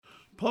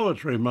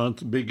Poetry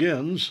Month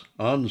begins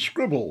on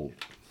Scribble.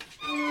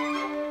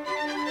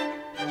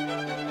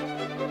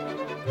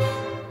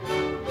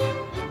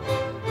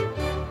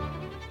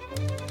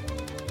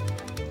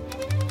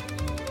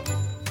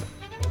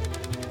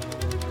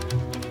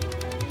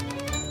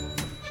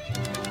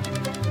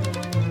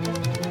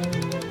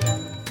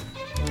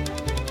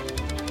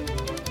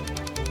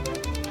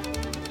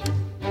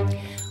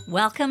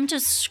 Welcome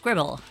to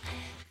Scribble,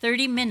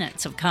 30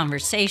 minutes of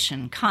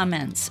conversation,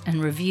 comments,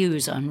 and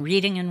reviews on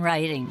reading and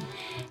writing,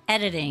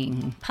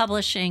 editing,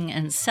 publishing,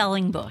 and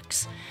selling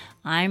books.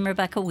 I'm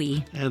Rebecca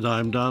Wee. And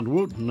I'm Don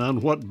Wooten.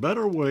 And what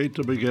better way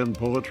to begin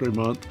Poetry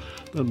Month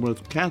than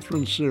with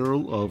Katherine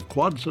Searle of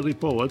Quad City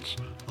Poets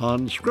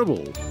on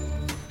Scribble.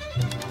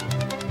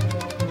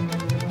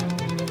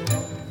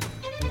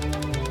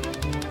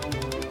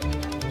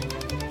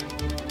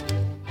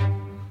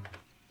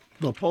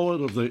 The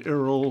poet of the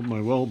Earl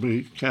may well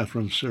be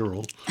Katherine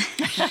Searle.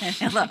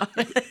 Hello.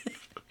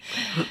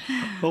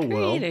 Oh,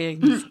 well.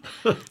 Greetings.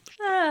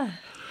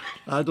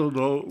 I don't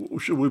know.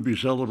 Should we be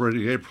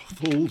celebrating April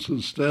Fools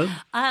instead?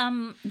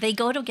 They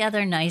go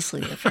together nicely,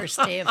 the first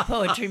day of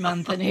Poetry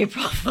Month and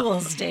April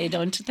Fool's Day,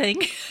 don't you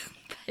think?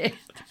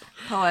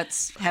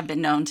 Poets have been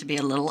known to be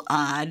a little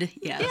odd,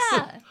 yes.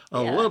 Yeah.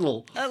 A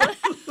little.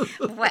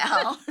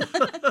 Well,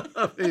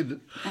 I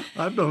mean,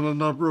 I've known a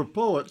number of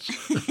poets.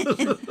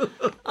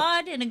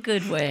 Odd in a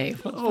good way.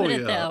 We'll put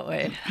it that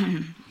way.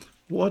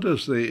 What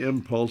is the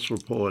impulse for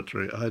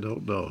poetry? I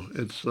don't know.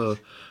 It's,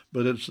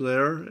 but it's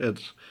there.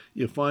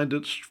 You find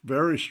it's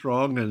very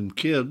strong in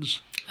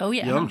kids. Oh,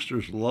 yeah.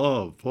 Youngsters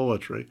love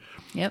poetry.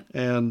 Yep.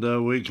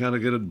 And we kind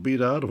of get it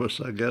beat out of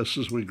us, I guess,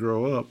 as we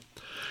grow up.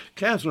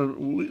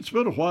 Katherine, it's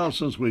been a while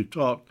since we've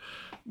talked.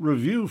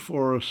 Review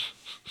for us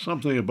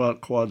something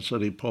about Quad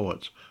City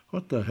Poets.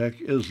 What the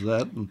heck is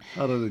that, and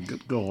how did it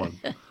get going?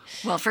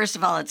 well, first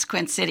of all, it's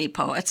Quint City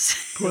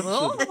Poets.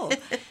 Oh.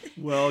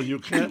 Well, you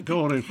can't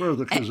go any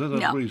further because then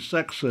it'll be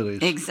Sex Cities.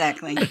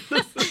 Exactly.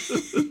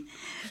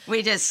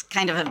 We just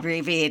kind of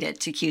abbreviate it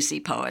to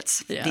QC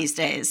Poets these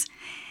days.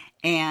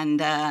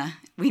 And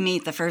we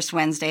meet the first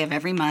Wednesday of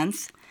every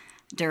month.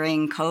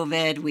 During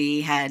COVID,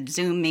 we had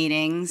Zoom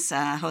meetings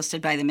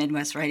hosted by the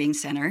Midwest Writing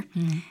Center.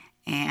 Mm-hmm.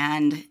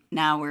 And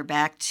now we're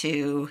back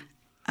to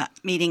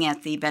meeting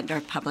at the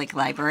Bettendorf Public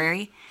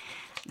Library.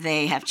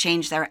 They have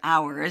changed their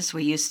hours.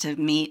 We used to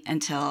meet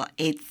until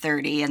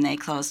 8:30, and they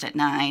closed at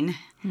 9.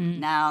 Mm-hmm.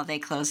 Now they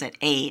close at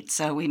 8,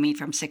 so we meet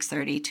from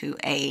 6:30 to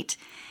 8.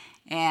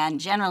 And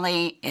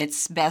generally,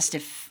 it's best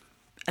if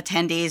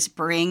attendees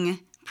bring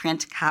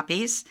print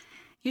copies,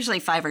 usually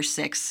 5 or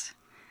 6.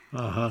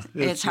 Uh-huh.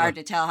 It's hard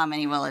to tell how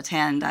many will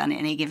attend on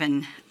any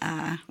given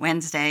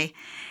Wednesday.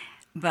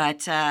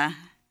 But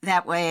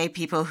that way,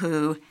 people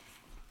who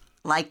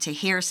like to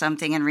hear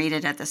something and read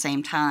it at the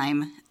same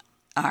time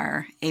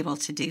are able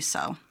to do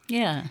so.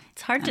 Yeah,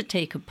 it's hard to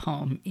take a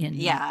poem in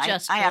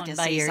just I have going to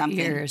by see your something.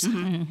 ears.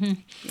 Mm-hmm.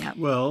 Mm-hmm. Yep.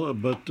 Well,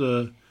 but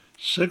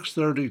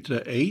 6:30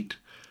 to 8,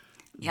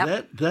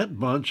 that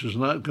bunch is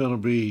not going to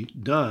be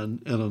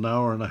done in an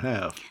hour and a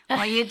half.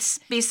 Well, you'd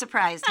be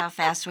surprised how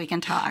fast we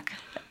can talk.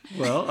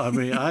 Well, I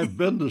mean, I've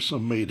been to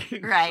some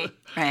meetings. Right.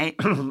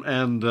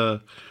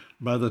 And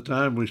by the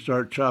time we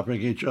start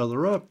chopping each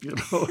other up,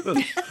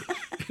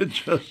 it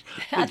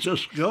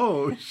just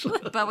goes.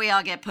 But we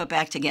all get put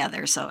back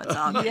together, so it's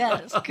all good.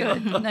 Yes,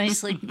 good.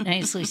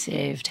 Nicely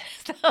saved.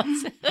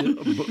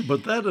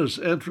 But that is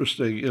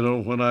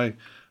interesting. When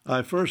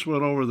I first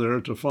went over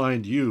there to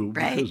find you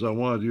because I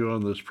wanted you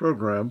on this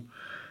program,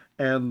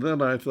 and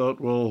then I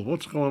thought, well,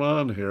 what's going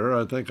on here?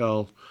 I think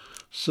I'll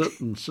sit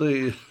and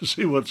see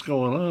what's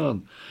going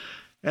on.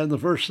 And the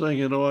first thing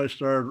you know, I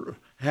started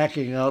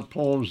hacking out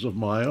poems of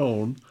my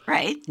own,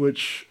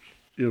 which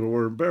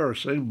were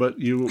embarrassing, but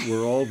you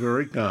were all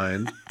very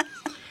kind.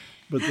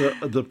 But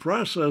the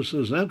process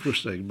is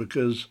interesting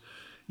because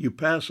you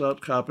pass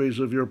out copies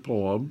of your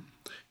poem,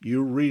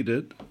 you read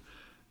it,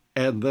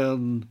 and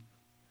then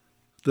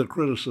the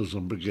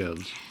criticism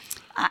begins.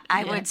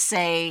 I would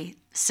say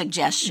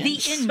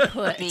suggestions. The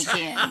input.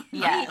 Begin.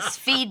 Yes,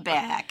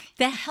 feedback.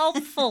 The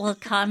helpful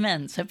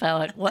comments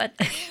about what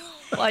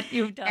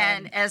you've done.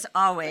 And as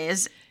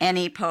always,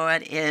 any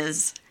poet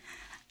is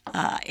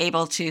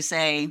able to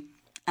say,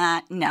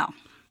 no.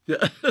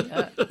 Yeah.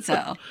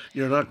 So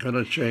you're not going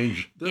to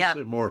change this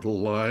immortal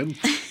line.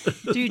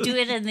 Do you do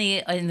it in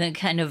the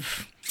kind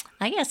of,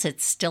 I guess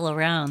it's still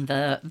around,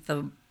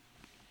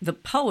 the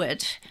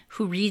poet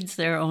who reads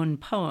their own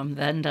poem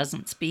then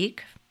doesn't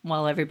speak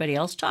while everybody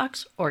else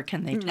talks, or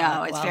can they talk?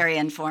 No, it's very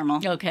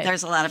informal. Okay.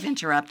 There's a lot of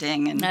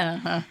interrupting.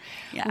 And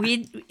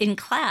we in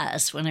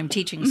class, when I'm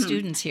teaching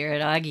students here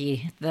at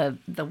Augie,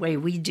 the way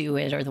we do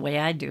it, or the way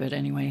I do it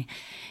anyway,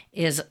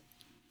 is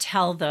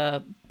tell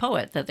the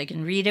poet that they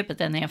can read it, but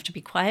then they have to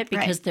be quiet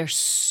because they're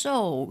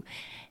so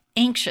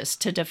anxious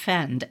to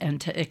defend and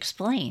to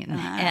explain.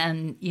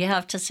 And you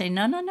have to say,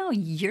 no,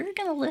 you're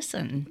going to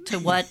listen to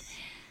what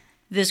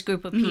this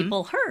group of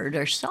people heard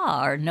or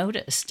saw or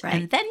noticed.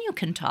 And then you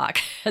can talk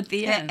at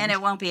the end. And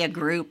it won't be a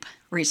group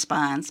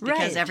response because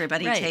Right,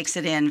 everybody right. takes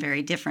it in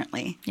very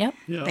differently Yep.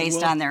 Yeah,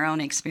 based on their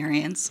own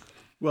experience.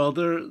 Well,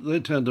 they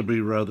tend to be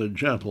rather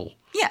gentle.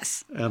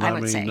 Yes, And I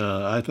would say.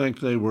 I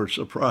think they were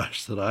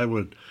surprised that I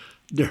would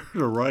dare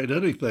to write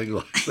anything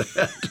like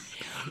that.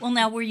 Well,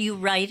 now, were you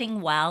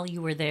writing while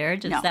you were there?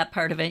 Does No. that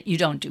part of it? You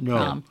don't do No.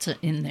 prompts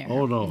in there.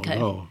 Oh, no, Okay.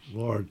 no,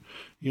 Lord.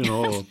 You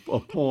know, a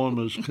poem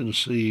is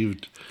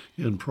conceived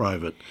in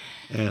private.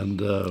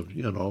 And,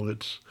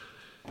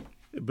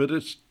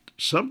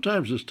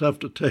 sometimes it's tough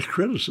to take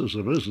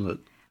criticism, isn't it?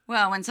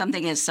 Well, when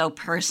something is so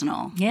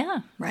personal,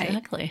 Yeah, Right.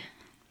 exactly.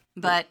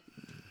 but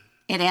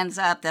it ends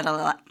up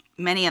that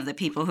many of the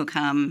people who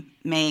come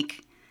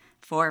make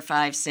 4,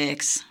 5,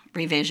 6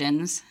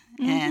 revisions,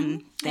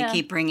 and they Yeah.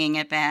 keep bringing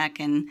it back,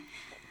 and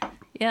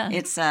Yeah.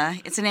 it's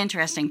an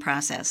interesting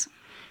process.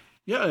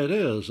 Yeah, it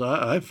is.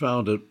 I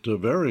found it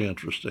very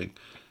interesting.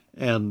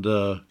 And,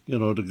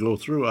 to go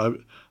through,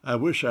 I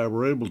wish I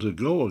were able to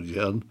go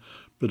again,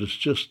 but it's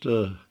just,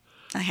 A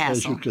as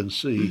hassle. you can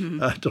see,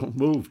 I don't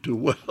move too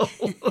well.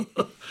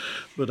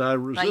 But I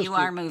resist But you it.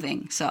 are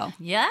moving, so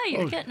Yeah,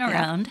 you're getting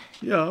around.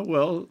 Yeah,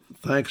 well,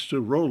 thanks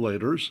to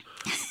rollators,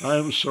 I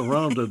am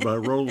surrounded by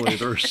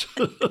rollators.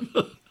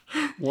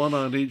 One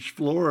on each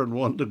floor and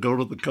one to go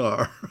to the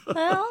car.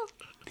 Well,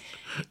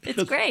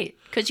 it's great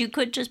because you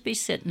could just be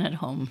sitting at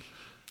home.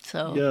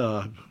 So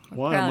Yeah,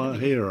 why am proud I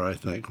of here, I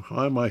think?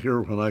 Why am I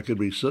here when I could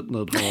be sitting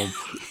at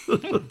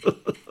home?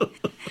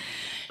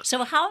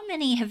 So how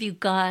many have you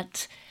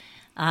got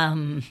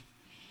kind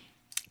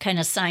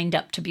of signed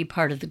up to be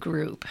part of the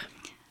group?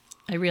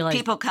 I realize.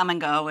 people come and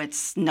go.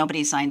 It's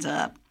nobody signs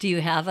up Do you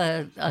have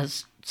a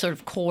sort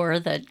of core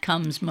that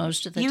comes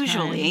most of the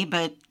usually, time?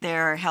 but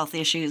there are health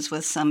issues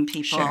with some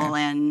people, Sure.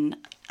 and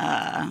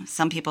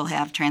some people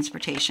have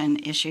transportation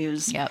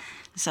issues. Yep.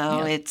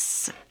 So Yep.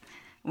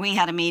 we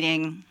had a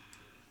meeting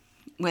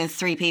with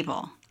 3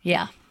 people,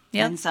 Yeah.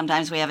 Yep. and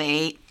sometimes we have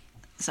 8.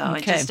 So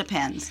it Okay. just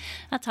depends.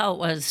 That's how it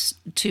was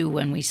too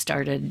when we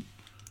started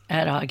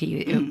at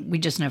Augie. We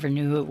just never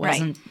knew it Right.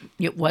 wasn't.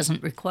 It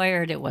wasn't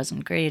required. It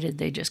wasn't graded.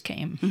 They just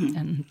came,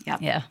 and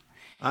Yep. yeah,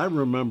 I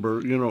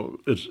remember,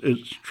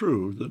 it's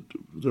true that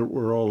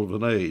we're all of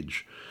an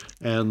age,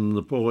 and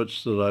the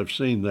poets that I've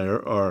seen there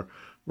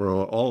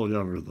were all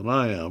younger than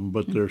I am,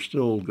 but they're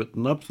still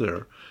getting up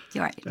there.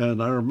 You're right.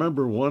 And I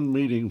remember one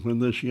meeting when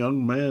this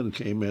young man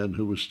came in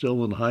who was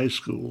still in high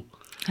school,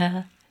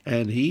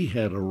 and he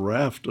had a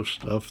raft of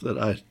stuff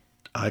that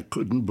I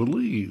couldn't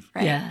believe.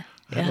 Right. yeah,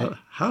 I yeah. thought,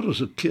 how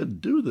does a kid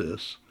do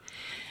this?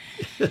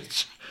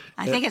 It's,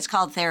 I think it's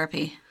called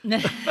therapy.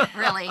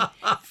 Really.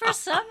 For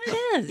some,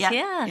 it is. Yeah,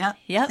 Yeah. yeah.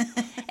 Yep.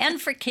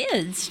 And for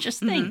kids, just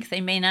think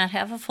they may not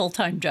have a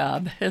full-time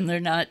job, and they're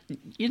not.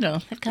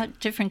 They've got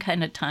different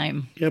kind of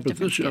time. yeah, but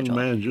different this young schedule.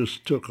 man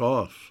just took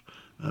off.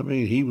 I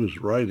mean, he was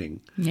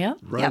writing Yep.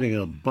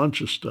 a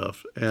bunch of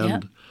stuff, and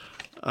Yep.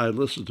 I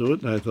listened to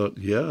it and I thought,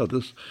 yeah,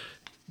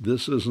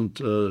 this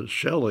isn't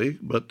Shelley,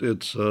 but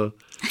it's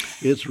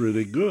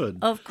really good,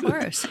 Of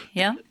course.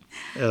 Yeah.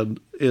 and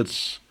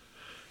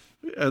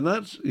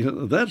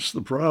that's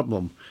the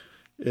problem.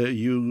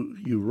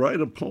 You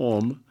write a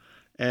poem,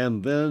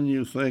 and then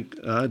you think,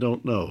 I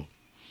don't know.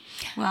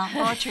 Well,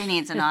 poetry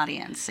needs an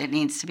audience. It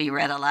needs to be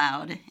read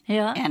aloud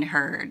Yeah. and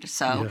heard.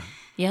 So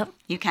Yep.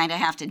 you kind of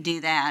have to do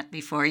that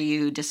before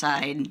you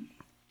decide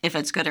if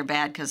it's good or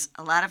bad, because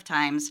a lot of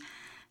times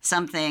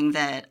something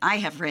that I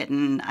have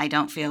written I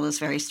don't feel is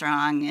very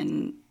strong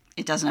and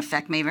it doesn't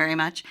affect me very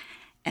much.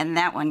 And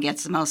that one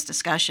gets the most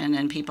discussion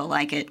and people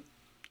like it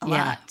a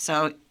Yeah. lot.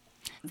 So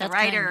the That's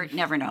writer kind of-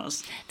 never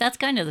knows. That's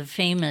kind of the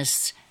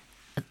famous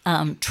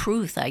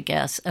truth, I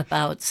guess,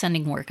 about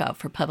sending work out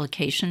for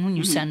publication when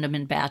you send them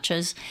in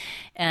batches.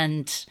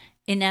 And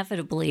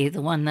inevitably,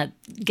 the one that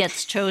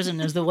gets chosen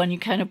is the one you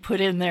kind of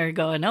put in there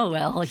going, oh,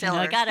 well, I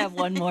Filler. got to have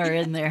one more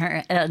in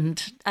there.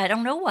 And I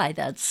don't know why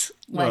that's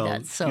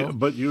so. Yeah,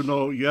 but you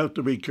have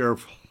to be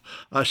careful.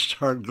 I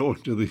start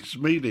going to these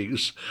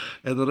meetings,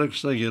 and the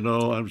next thing you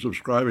know, I'm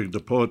subscribing to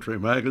Poetry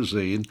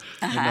Magazine,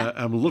 and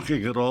I'm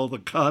looking at all the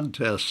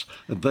contests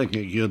and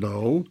thinking, Yep.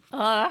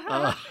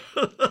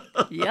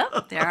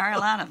 There are a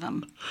lot of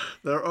them.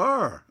 there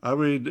are. I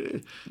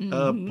mean,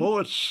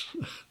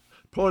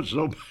 poets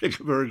don't make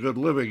a very good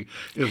living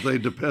if they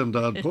depend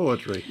on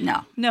poetry.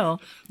 No, No,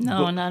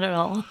 not at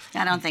all.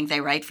 I don't think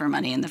they write for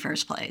money in the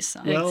first place.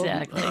 So. Well,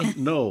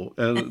 Exactly. no,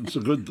 and it's a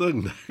good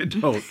thing they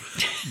don't.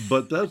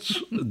 But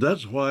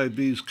that's why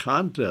these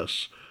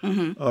contests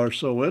are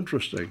so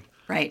interesting.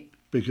 Right.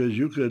 Because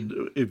you could,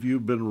 if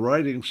you've been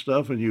writing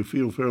stuff and you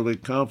feel fairly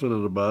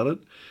confident about it,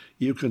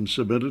 you can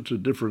submit it to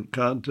different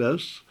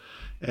contests,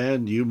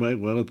 and you might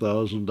win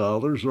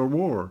 $1,000 or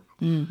more.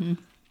 Mm-hmm.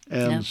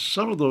 And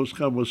some of those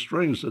come with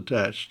strings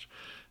attached.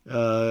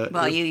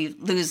 Well, you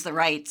lose the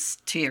rights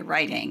to your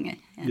writing,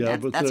 and Yeah,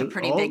 but that's a the-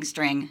 pretty all- big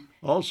string.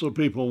 Also,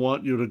 people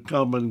want you to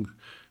come and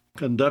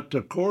conduct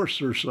a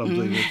course or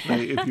something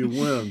if you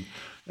win.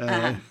 And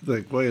I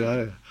think, wait,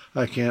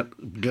 I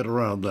can't get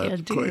around that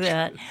Can't do quick.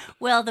 that.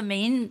 Well, the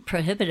main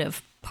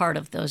prohibitive part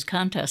of those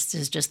contests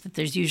is just that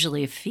there's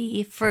usually a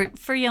fee for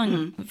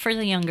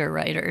the younger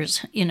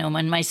writers. You know,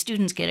 when my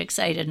students get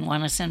excited and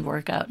want to send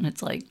work out, and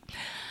it's like,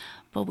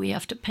 but we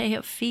have to pay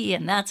a fee,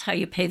 and that's how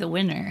you pay the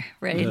winner,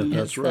 right? Yeah,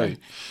 that's right.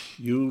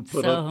 You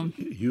put up.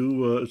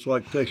 It's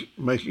like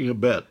making a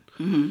bet.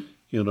 Mm-hmm.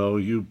 You know,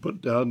 you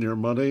put down your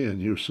money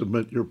and you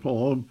submit your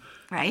poem,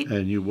 right?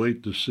 And you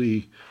wait to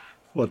see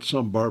what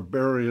some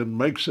barbarian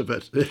makes of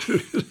it.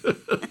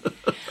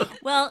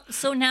 Well,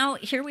 so now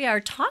here we are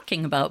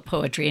talking about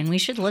poetry, and we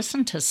should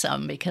listen to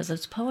some because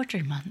it's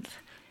Poetry Month.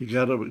 You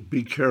got to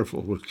be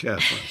careful with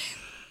Katherine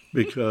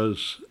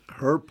because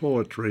her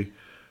poetry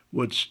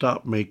would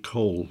stop me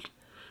cold.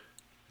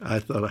 I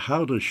thought,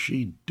 how does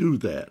she do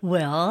that?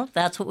 Well,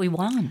 that's what we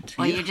want.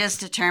 Well, you just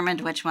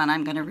determined which one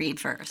I'm going to read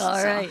first.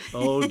 All right.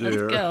 Oh,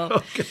 dear. Let's go.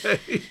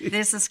 Okay.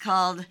 This is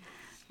called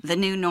The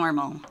New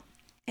Normal,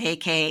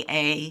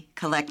 a.k.a.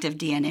 Collective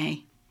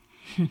DNA.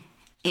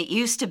 It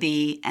used to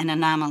be an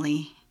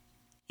anomaly.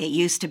 It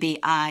used to be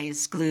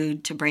eyes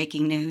glued to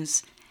breaking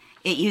news.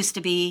 It used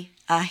to be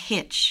a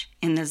hitch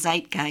in the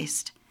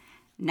zeitgeist.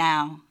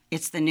 Now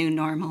it's the new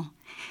normal.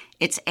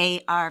 It's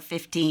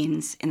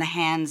AR-15s in the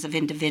hands of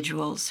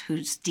individuals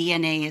whose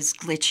DNA is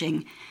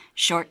glitching,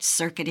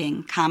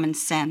 short-circuiting common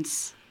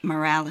sense,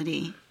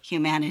 morality,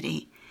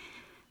 humanity.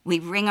 We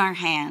wring our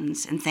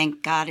hands and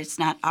thank God it's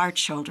not our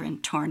children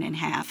torn in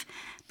half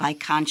by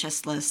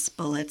conscienceless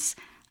bullets,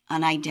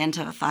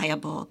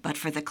 unidentifiable but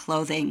for the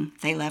clothing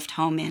they left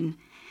home in.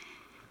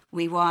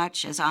 We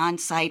watch as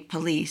on-site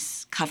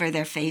police cover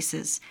their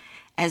faces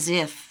as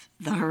if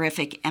the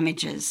horrific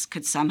images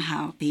could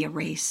somehow be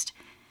erased.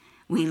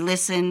 We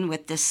listen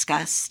with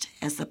disgust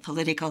as the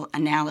political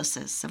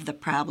analysis of the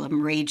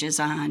problem rages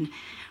on,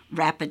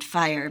 rapid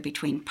fire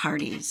between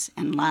parties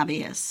and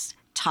lobbyists.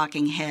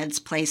 Talking heads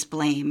place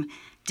blame,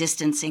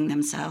 distancing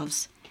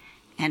themselves,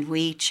 and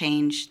we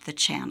change the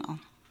channel.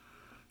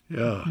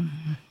 Yeah,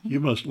 you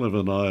must live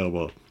in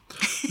Iowa.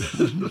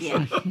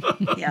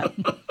 Yeah.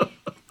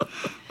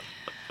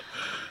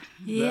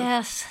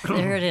 Yes,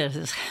 there it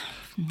is.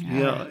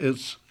 Yeah,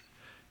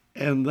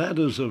 and that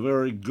is a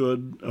very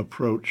good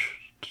approach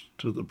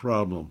to the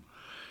problem.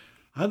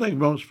 I think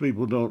most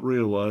people don't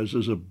realize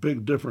there's a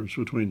big difference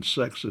between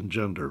sex and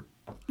gender.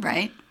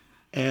 Right.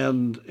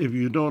 And if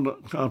you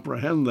don't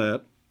comprehend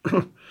that,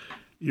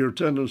 your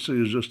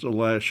tendency is just to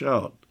lash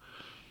out.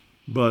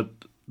 But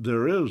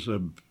there is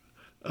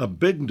a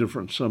big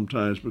difference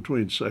sometimes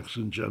between sex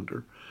and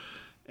gender.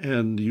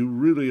 And you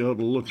really ought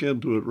to look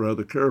into it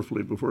rather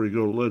carefully before you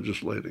go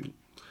legislating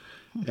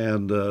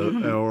and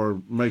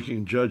or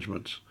making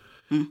judgments.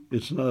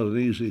 It's not an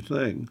easy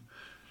thing.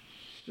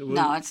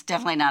 No, it's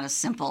definitely not a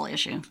simple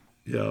issue.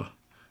 Yeah,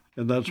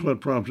 and that's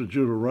what prompted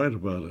you to write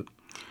about it.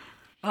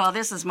 Well,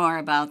 this is more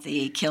about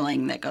the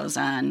killing that goes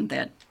on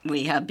that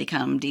we have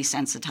become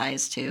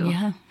desensitized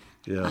to.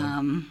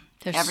 Yeah.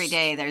 Every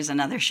day there's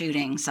another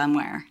shooting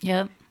somewhere.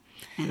 Yep.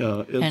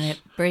 Yeah, and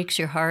it breaks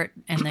your heart,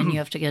 and then you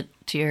have to get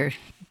to your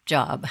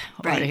job,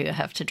 or Right. you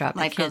have to drop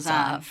Life the kids goes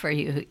on. off for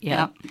you.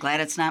 Yep. Glad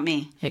it's not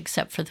me.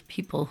 Except for the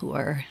people who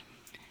are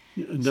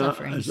now,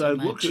 suffering as so I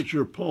much. look at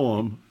your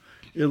poem,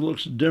 it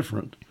looks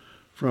different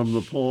from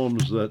the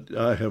poems that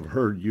I have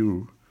heard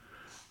you.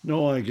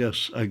 No, I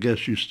guess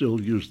you still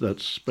use that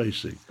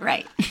spacing.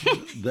 Right.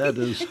 That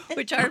is.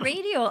 Which our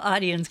radio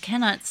audience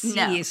cannot see,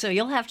 No. so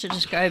you'll have to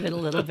describe it a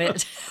little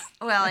bit.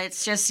 Well,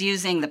 it's just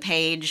using the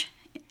page.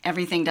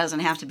 Everything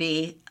doesn't have to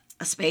be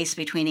a space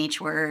between each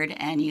word,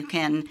 and you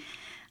can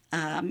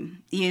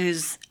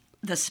use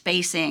the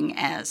spacing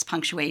as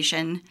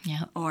punctuation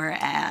or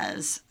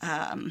as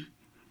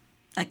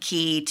a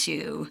key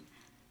to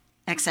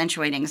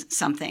accentuating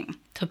something.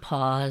 To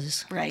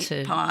pause. Right,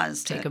 To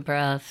pause. Take a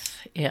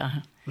breath.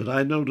 Yeah. But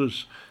I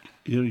notice,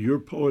 your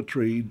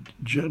poetry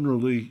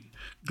generally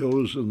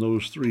goes in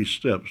those three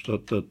steps. Da,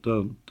 da,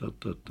 da, da,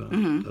 da, da,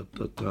 da,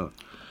 da, da.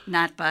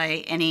 Not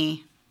by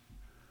any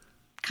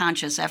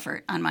conscious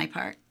effort on my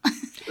part.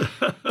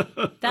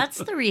 That's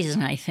the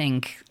reason I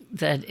think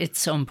that it's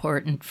so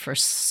important for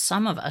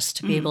some of us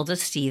to be able to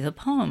see the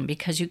poem,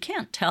 because you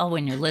can't tell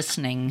when you're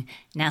listening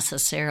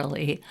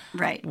necessarily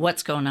Right.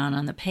 what's going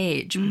on the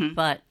page.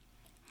 But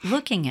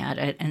looking at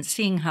it and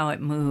seeing how it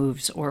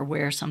moves, or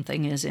where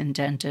something is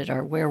indented,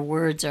 or where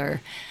words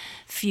are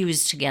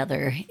fused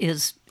together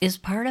is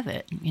part of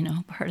it,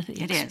 part of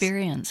the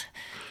experience.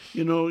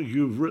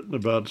 You've written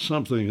about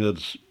something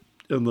that's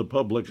in the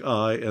public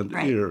eye and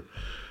Right. ear,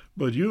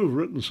 but you have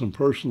written some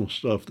personal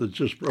stuff that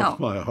just broke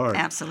my heart.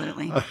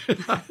 Absolutely.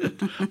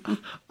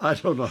 I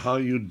don't know how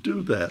you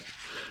do that.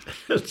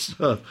 It's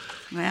Well,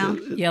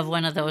 You have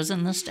one of those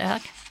in the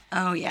stack?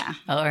 oh yeah.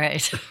 All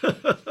right.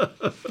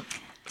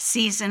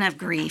 Season of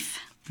grief.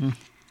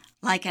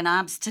 Like an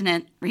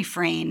obstinate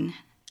refrain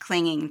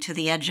clinging to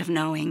the edge of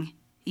knowing,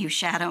 you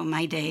shadow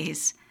my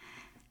days.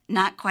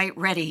 Not quite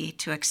ready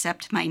to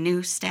accept my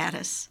new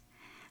status.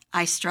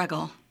 I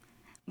struggle.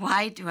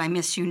 Why do I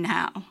miss you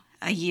now,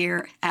 a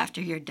year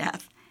after your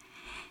death?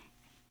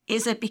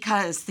 Is it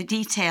because the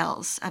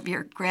details of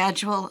your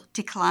gradual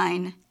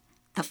decline,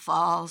 the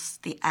falls,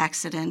 the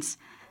accidents,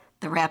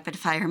 the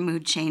rapid-fire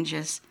mood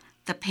changes,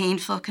 the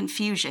painful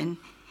confusion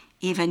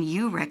even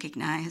you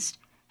recognized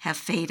have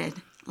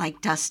faded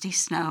like dusty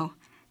snow,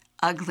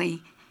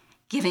 ugly,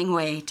 giving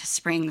way to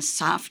spring's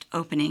soft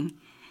opening.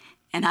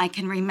 And I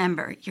can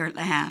remember your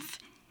laugh,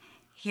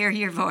 hear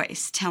your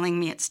voice telling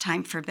me it's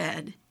time for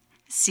bed,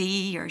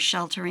 see your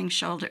sheltering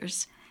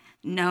shoulders,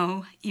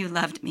 know you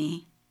loved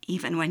me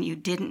even when you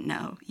didn't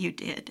know you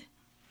did.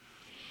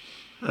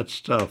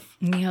 That's tough.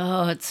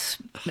 Those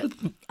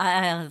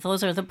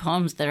are the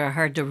poems that are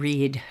hard to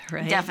read,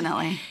 right?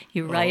 Definitely.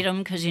 You write them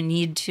because you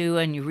need to,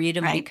 and you read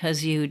them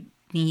because you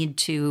need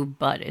to,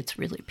 but it's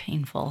really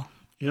painful.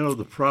 You know,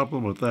 the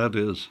problem with that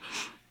is,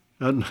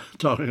 I'm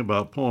talking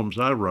about poems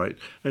I write.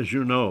 As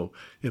you know,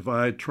 if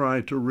I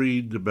try to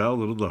read the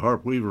Ballad of the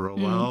Harp Weaver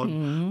aloud,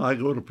 I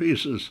go to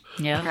pieces.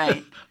 Yeah.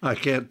 Right. I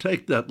can't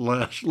take that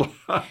last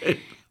line.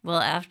 Well,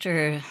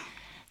 after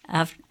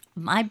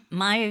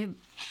my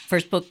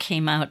first book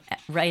came out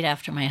right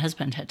after my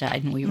husband had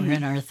died, and we were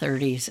in our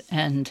 30s.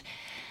 And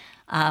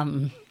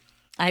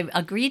I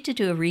agreed to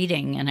do a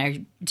reading, and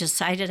I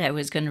decided I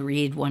was going to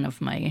read one of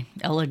my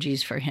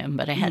elegies for him,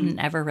 but I hadn't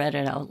ever read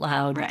it out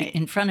loud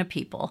in front of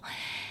people.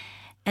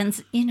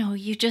 And,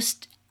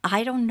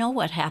 I don't know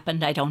what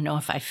happened. I don't know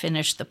if I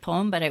finished the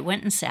poem, but I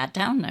went and sat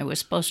down, and I was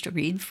supposed to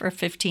read for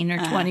 15 or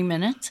 20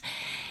 minutes.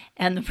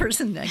 And the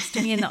person next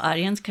to me in the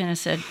audience kind of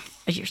said,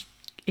 Are you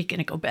going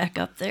to go back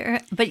up there?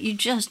 But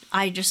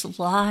I just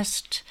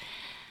lost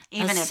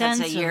Even if it's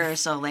a year or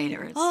so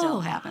later, it still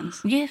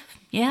happens.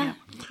 Yeah.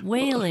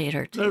 Way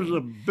later, too. There's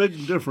a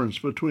big difference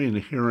between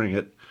hearing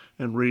it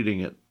and reading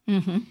it.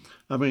 Mm-hmm.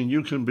 I mean,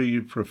 you can be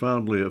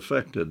profoundly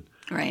affected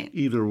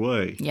either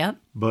way. Yep.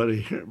 But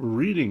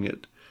reading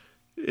it,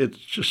 it's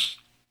just,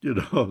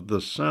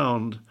 the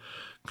sound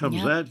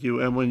comes at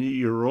you. And when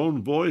your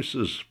own voice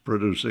is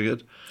producing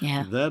it,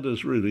 that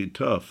is really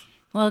tough.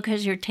 Well,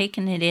 because you're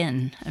taking it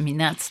in. I mean,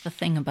 that's the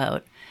thing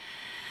about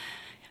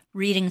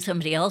reading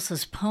somebody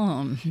else's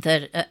poem,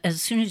 that as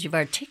soon as you've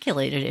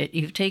articulated it,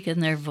 you've taken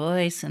their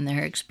voice and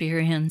their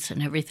experience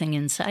and everything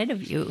inside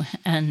of you.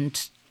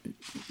 And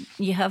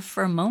you have,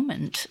 for a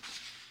moment,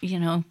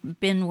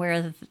 been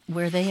where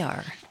they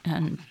are.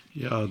 And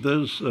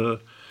there's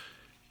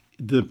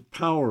the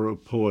power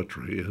of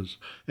poetry is,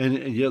 and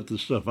yet the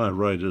stuff I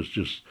write is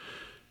just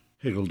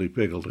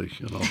higgledy-piggledy,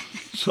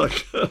 It's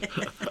like...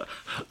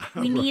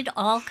 We need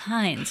all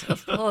kinds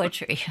of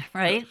poetry,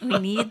 right? We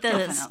need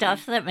the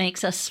stuff that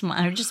makes us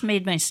smile. I just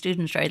made my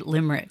students write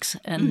limericks,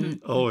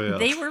 and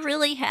they were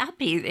really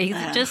happy. They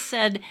just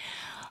said,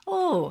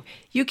 oh,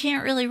 you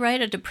can't really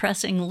write a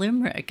depressing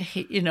limerick,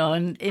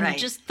 and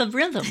just the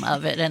rhythm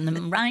of it and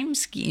the rhyme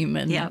scheme.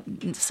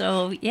 And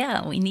so,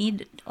 we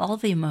need all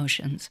the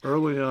emotions.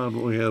 Early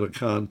on, we had a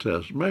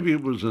contest. Maybe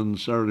it was in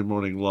Saturday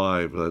Morning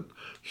Live, that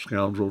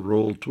Scoundrel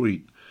Roll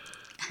tweet.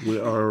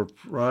 Our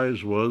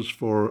prize was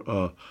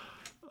for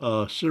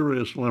a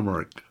serious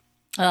limerick.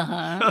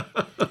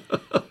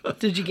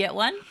 Did you get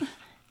one?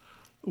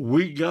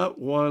 We got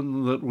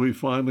one that we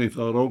finally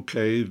thought,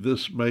 okay,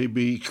 this may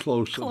be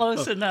close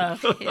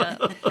enough.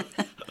 Yeah.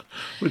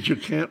 But you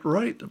can't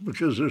write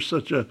because there's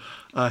such a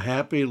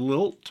happy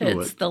lilt to it.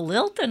 It's the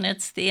lilt and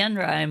it's the end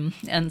rhyme.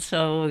 And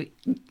so,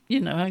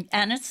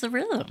 and it's the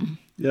rhythm.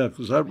 Yeah,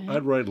 because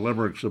I'd write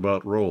limericks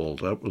about roll.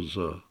 That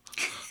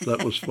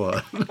was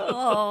fun.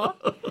 Oh.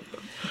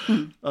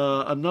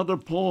 Another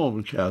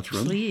poem,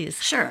 Katherine.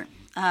 Please. Sure.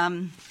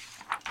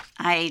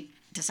 I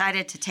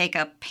decided to take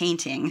up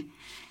painting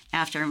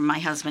after my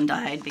husband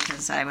died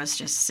because I was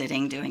just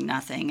sitting doing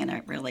nothing, and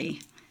it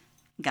really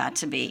got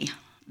to be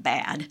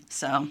bad.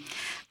 So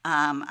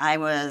I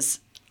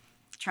was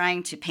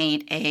trying to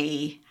paint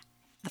the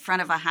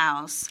front of a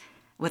house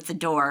with the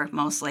door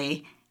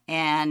mostly,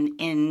 and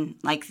in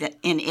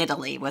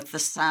Italy with the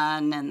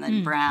sun and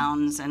the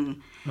browns,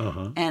 and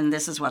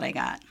this is what I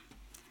got.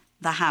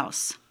 The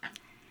house.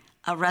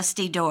 A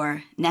rusty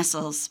door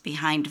nestles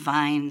behind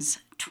vines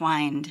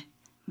twined,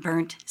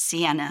 burnt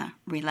sienna,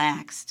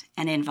 relaxed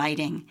and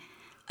inviting,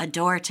 a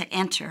door to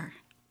enter,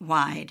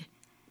 wide.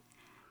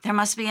 There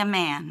must be a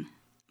man,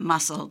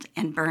 muscled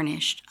and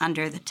burnished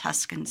under the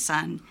Tuscan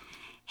sun,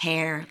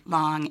 hair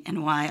long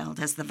and wild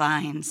as the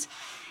vines.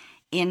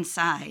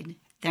 Inside,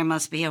 there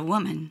must be a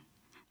woman,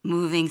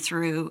 moving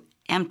through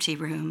empty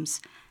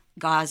rooms,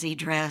 gauzy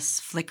dress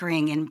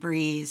flickering in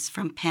breeze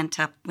from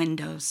pent-up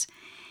windows.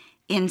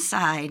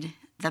 Inside,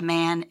 the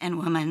man and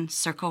woman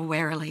circle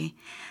warily,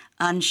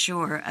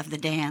 unsure of the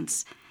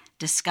dance,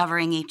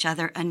 discovering each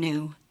other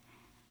anew.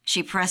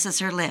 She presses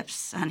her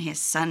lips on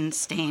his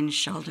sun-stained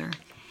shoulder.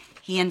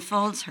 He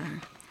enfolds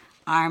her,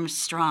 arms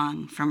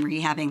strong from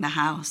rehabbing the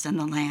house and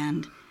the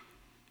land.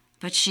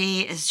 But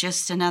she is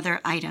just another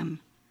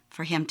item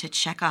for him to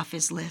check off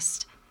his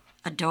list,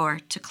 a door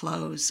to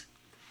close.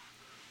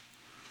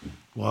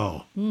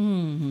 Wow.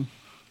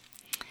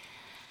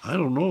 I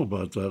don't know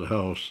about that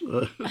house.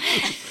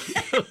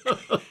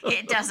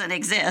 It doesn't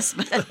exist.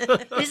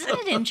 Isn't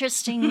it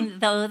interesting,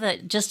 though,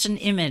 that just an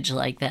image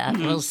like that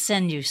will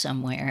send you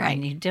somewhere,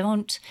 and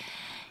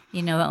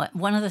You know,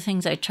 one of the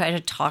things I try to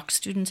talk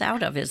students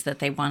out of is that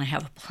they want to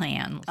have a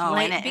plan. Oh,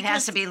 and it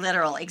has to be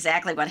literal,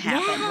 exactly what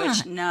happened,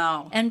 which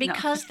no. And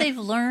because they've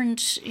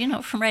learned, you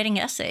know, from writing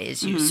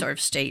essays, you sort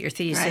of state your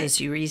thesis,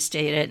 you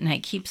restate it, and I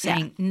keep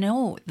saying,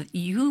 no,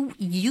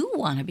 you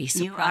want to be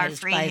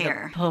surprised by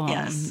the poem.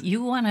 Yes.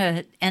 You want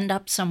to end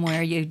up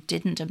somewhere you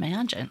didn't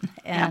imagine.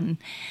 And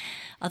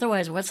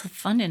otherwise, what's the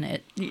fun in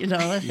it? You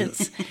know,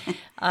 it's,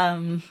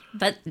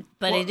 but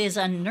it is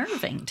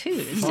unnerving too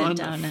to sit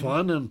down and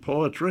fun and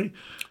poetry.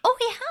 Oh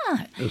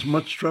yeah, as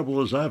much trouble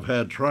as I've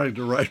had trying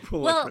to write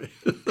poetry.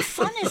 Well,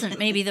 fun isn't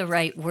maybe the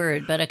right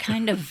word, but a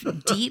kind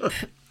of deep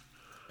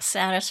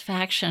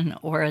satisfaction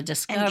or a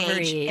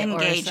discovery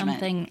engagement, or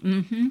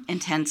something,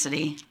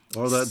 intensity,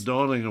 or that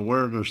dawning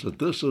awareness that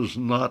this is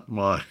not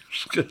my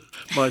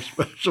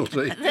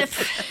specialty.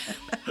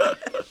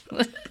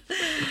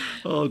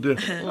 Oh, dear.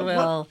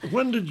 Well,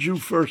 when did you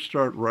first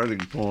start writing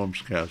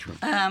poems, Katherine?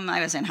 I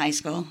was in high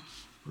school.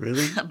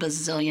 Really? A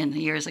bazillion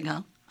years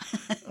ago.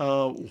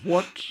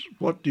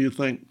 What do you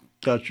think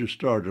got you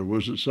started?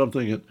 Was it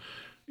something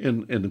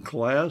in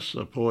class,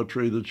 a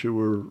poetry that you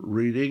were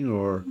reading,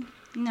 or?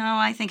 No,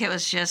 I think it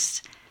was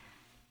just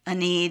a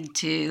need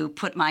to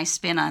put my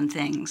spin on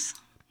things.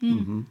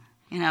 Mm-hmm.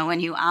 You know, when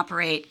you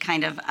operate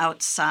kind of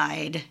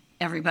outside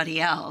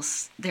everybody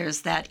else,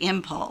 there's that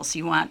impulse.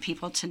 You want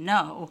people to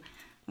know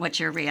what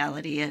your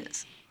reality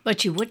is.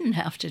 But you wouldn't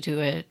have to do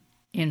it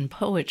in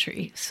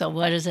poetry. So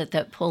what is it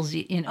that pulls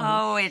you, you know?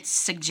 Oh, it's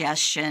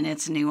suggestion,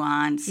 it's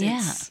nuance,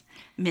 it's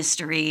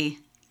mystery.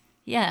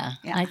 Yeah,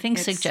 I think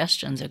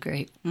suggestion's a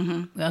great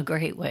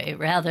way,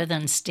 rather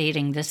than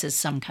stating this is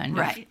some kind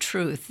of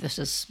truth. This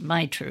is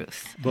my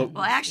truth. Well,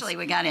 actually,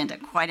 we got into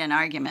quite an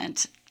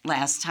argument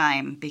last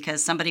time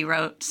because somebody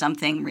wrote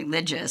something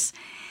religious,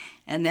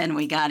 and then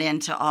we got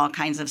into all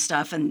kinds of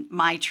stuff, and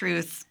my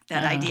truth,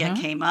 that idea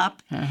came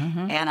up,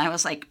 and I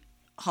was like,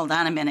 hold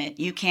on a minute,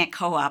 you can't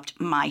co-opt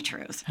my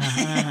truth.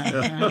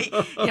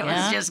 It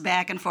was just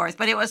back and forth,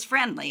 but it was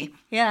friendly.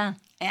 Yeah.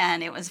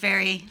 And it was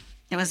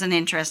an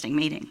interesting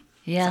meeting.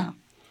 Yeah. So.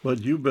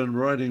 But you've been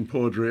writing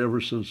poetry ever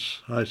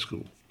since high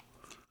school.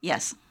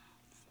 Yes.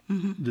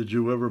 Mm-hmm. Did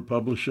you ever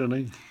publish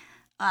any?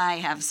 I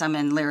have some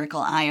in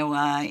Lyrical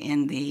Iowa,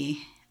 in the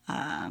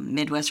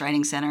Midwest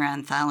Writing Center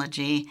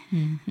anthology,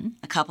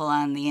 a couple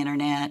on the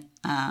internet.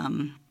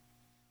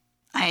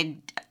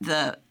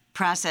 The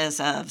process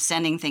of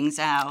sending things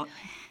out,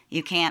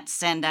 you can't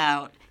send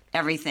out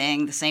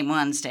everything, the same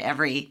ones to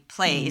every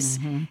place,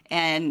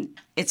 and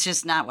it's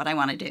just not what I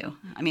want to do.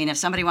 I mean, if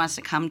somebody wants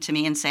to come to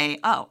me and say,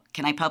 oh,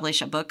 can I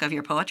publish a book of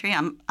your poetry?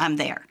 I'm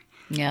there.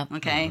 Yeah.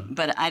 Okay?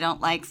 But I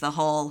don't like the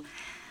whole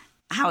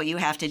how you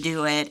have to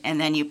do it and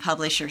then you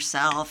publish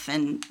yourself,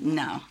 and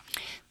no.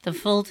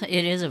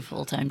 It is a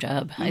full-time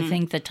job. I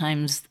think the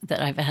times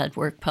that I've had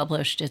work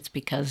published, it's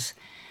because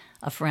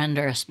a friend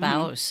or a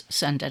spouse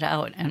sent it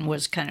out and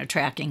was kind of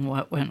tracking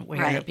what went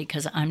where,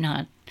 because I'm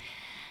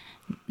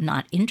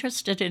not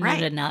interested in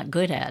it and not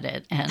good at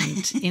it.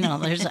 And, you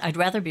know, I'd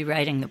rather be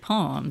writing the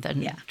poem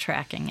than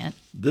tracking it.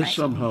 This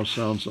somehow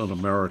sounds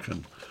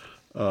un-American.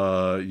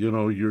 You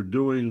know, you're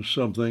doing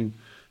something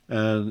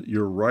and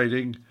you're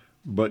writing,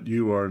 but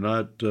you are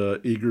not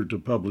eager to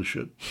publish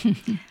it.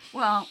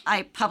 Well,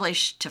 I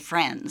publish to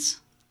friends.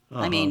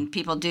 I mean,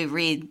 people do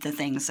read the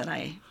things that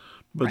I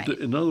But write.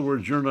 in other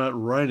words, you're not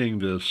writing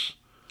this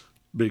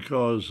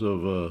because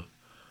of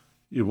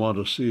you want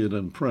to see it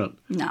in print.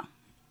 No.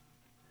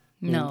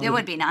 No. It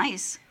would be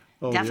nice.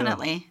 Oh,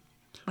 Definitely.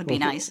 Would be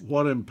nice.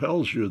 What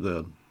impels you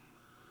then?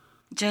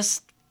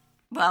 Just,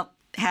 well,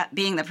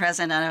 being the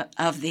president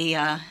of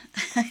the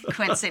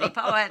Quint City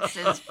Poets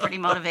is pretty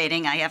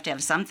motivating. I have to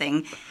have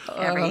something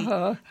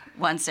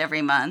once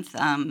every month.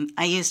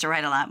 I used to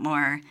write a lot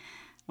more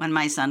when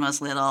my son was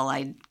little.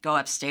 I'd go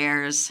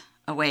upstairs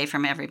away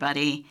from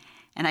everybody,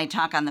 and I'd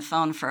talk on the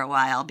phone for a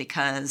while,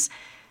 because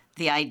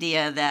the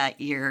idea that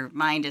your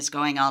mind is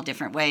going all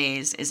different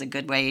ways is a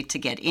good way to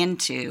get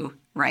into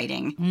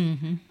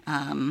writing.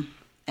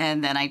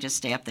 And then I just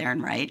stay up there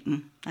and write,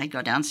 and I'd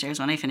go downstairs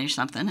when I finish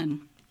something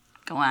and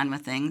go on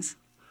with things.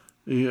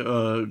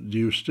 Do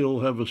you still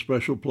have a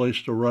special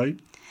place to write?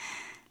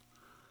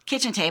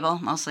 Kitchen table,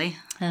 mostly.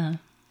 Well,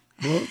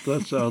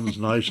 that sounds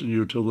nice and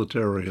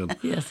utilitarian.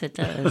 Yes, it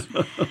does.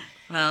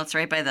 Well, it's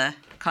right by the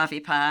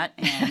coffee pot.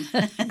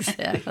 And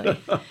Exactly.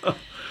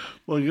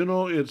 Well, you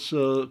know, it's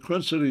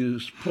Quint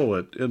City's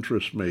Poet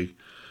interests me,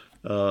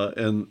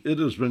 and it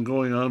has been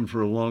going on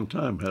for a long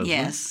time, hasn't it?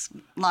 yes,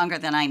 longer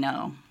than I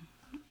know.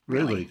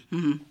 Really?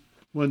 Mm-hmm.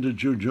 When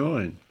did you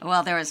join?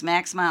 Well, there was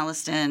Max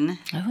Molliston.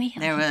 Oh, yeah.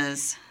 There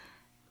was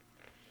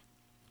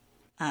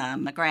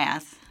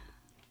McGrath.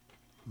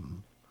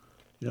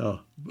 Yeah.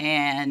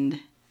 And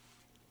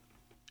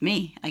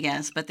me, I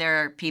guess. But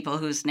there are people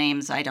whose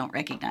names I don't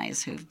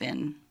recognize who've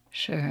been.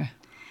 Sure.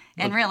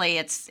 And really,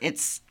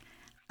 it's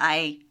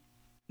I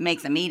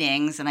make the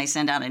meetings and I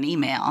send out an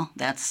email.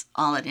 That's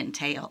all it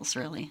entails,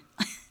 really.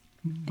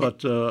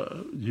 But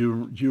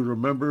you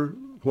remember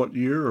what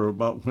year or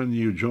about when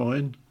you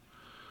joined?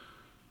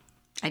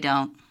 I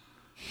don't.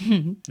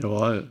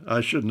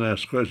 I shouldn't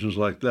ask questions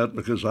like that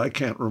because I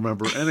can't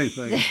remember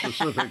anything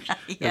specific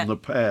in the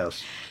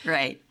past.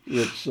 Right.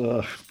 It's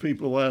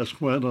people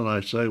ask when, and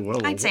I say,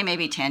 well, I'd say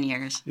maybe 10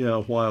 years. Yeah,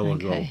 a while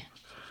ago.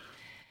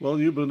 Well,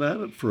 you've been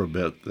at it for a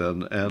bit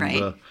then,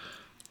 and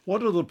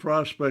what are the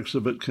prospects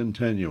of it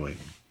continuing?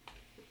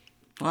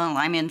 Well,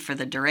 I'm in for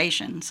the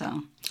duration,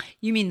 so.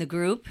 You mean the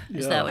group?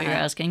 Is that what you're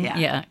asking?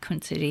 Yeah.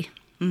 Quint City.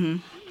 Mm-hmm.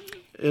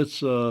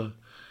 It's,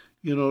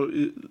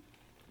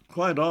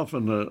 quite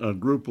often a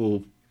group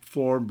will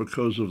form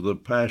because of the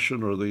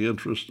passion or the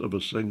interest of a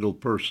single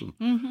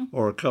person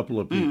or a couple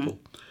of people.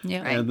 Mm-hmm.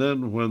 Yeah. And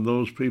then when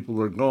those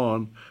people are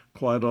gone,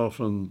 quite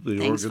often the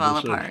Things organization fall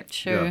apart.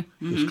 Sure.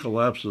 just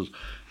collapses.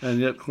 And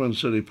yet Quint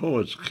City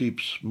Poets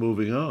keeps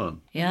moving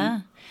on.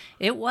 Yeah.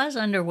 It was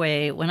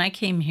underway when I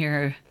came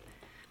here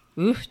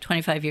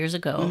 25 years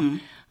ago.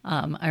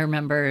 I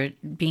remember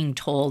being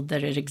told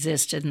that it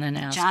existed and then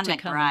asked John to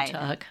come and McBride.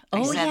 talk.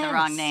 I said the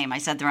wrong name.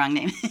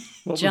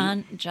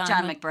 John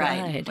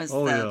McBride was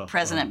the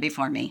president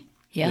before me.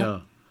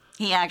 Yeah.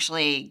 He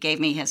actually gave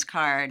me his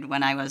card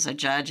when I was a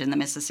judge in the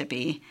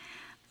Mississippi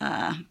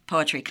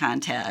poetry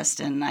contest,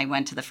 and I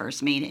went to the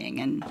first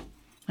meeting, and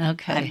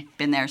I've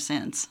been there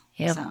since.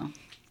 Yep. So.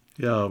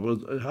 Yeah,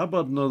 well, how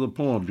about another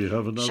poem? Do you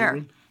have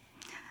another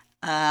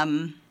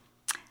one?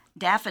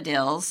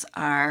 Daffodils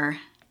are,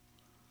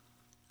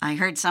 I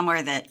heard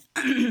somewhere that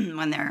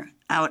when they're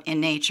out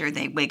in nature,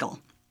 they wiggle,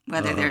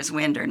 whether there's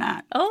wind or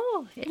not.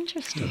 Oh,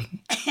 interesting.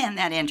 And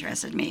that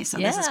interested me. So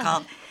this is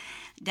called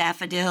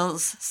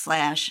Daffodils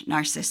 /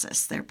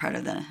 Narcissus. They're part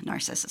of the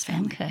Narcissus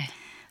family. Okay.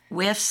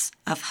 Whiffs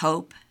of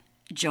hope,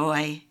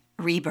 joy,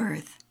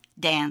 rebirth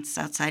dance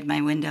outside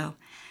my window.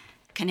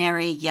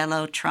 Canary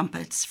yellow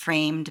trumpets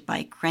framed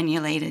by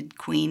crenulated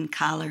queen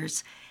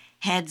collars,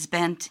 heads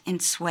bent in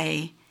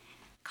sway,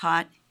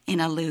 caught in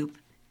a loop,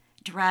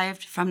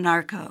 derived from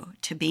narco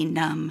to be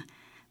numb,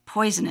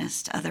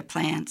 poisonous to other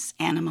plants,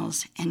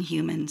 animals, and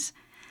humans.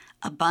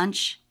 A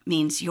bunch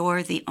means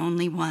you're the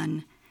only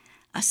one.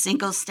 A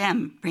single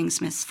stem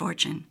brings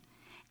misfortune.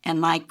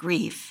 And like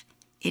grief,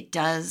 it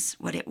does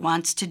what it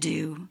wants to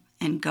do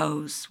and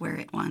goes where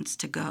it wants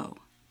to go.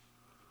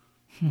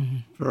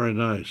 Very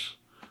nice.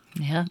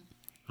 Yeah.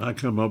 I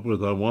come up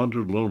with I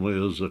wandered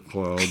lonely as a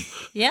cloud.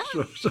 Yeah.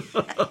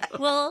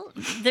 Well,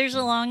 there's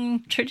a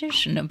long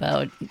tradition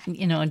about,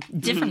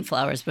 different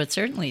flowers, but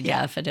certainly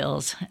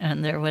daffodils.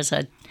 And there was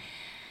a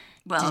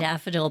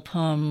daffodil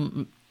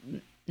poem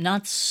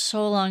not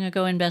so long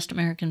ago in Best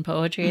American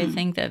Poetry, I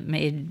think, that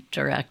made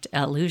direct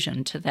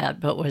allusion to that,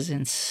 but was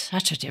in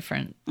such a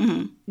different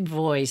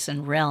voice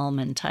and realm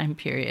and time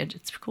period.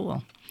 It's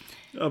cool.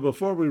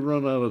 Before we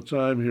run out of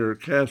time here,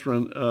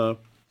 Katherine,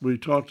 we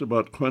talked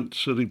about Quint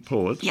City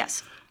Poets.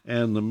 Yes.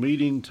 And the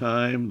meeting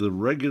time, the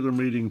regular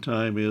meeting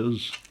time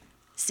is?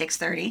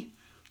 6:30.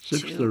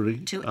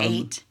 6:30. To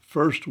 8.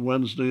 First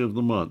Wednesday of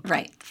the month.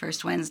 Right.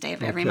 First Wednesday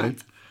of every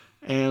month.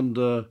 And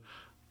the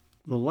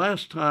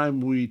last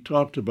time we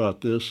talked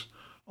about this,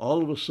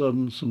 all of a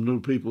sudden some new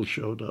people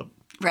showed up.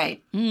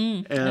 Right.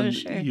 And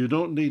you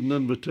don't need an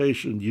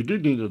invitation. You do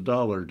need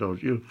 $1,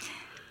 don't you?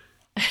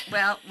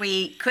 Well,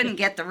 we couldn't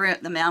get the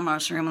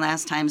Malmros room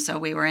last time, so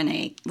we were in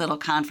a little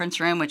conference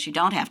room, which you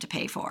don't have to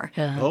pay for.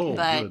 Oh,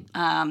 but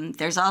good.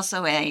 There's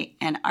also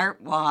an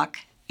art walk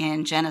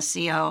in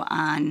Geneseo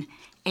on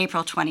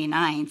April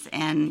 29th,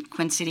 and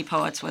Quint City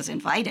Poets was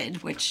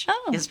invited, which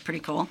is pretty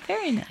cool.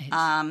 Very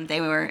nice.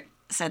 They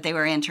said they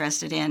were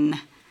interested in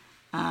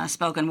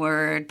spoken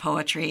word,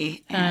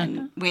 poetry,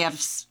 and we have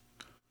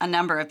a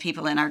number of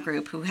people in our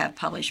group who have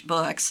published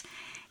books.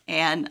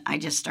 And I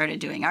just started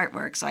doing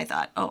artwork, so I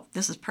thought,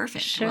 this is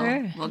perfect.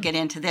 Sure. We'll get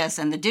into this.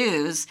 And the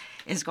dues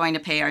is going to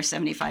pay our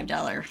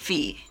 $75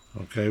 fee.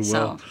 Okay,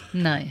 well,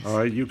 nice. All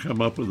right, you come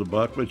up with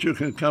 $1, but you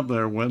can come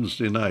there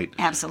Wednesday night.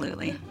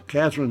 Absolutely.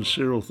 Katherine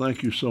Searle,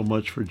 thank you so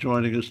much for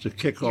joining us to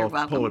kick off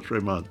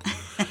Poetry Month.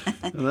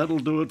 And that'll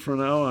do it for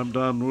now. I'm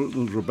Don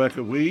Wooten with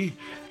Rebecca Wee.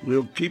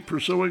 We'll keep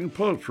pursuing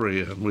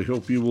poetry, and we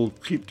hope you will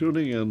keep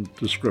tuning in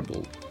to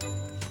Scribble.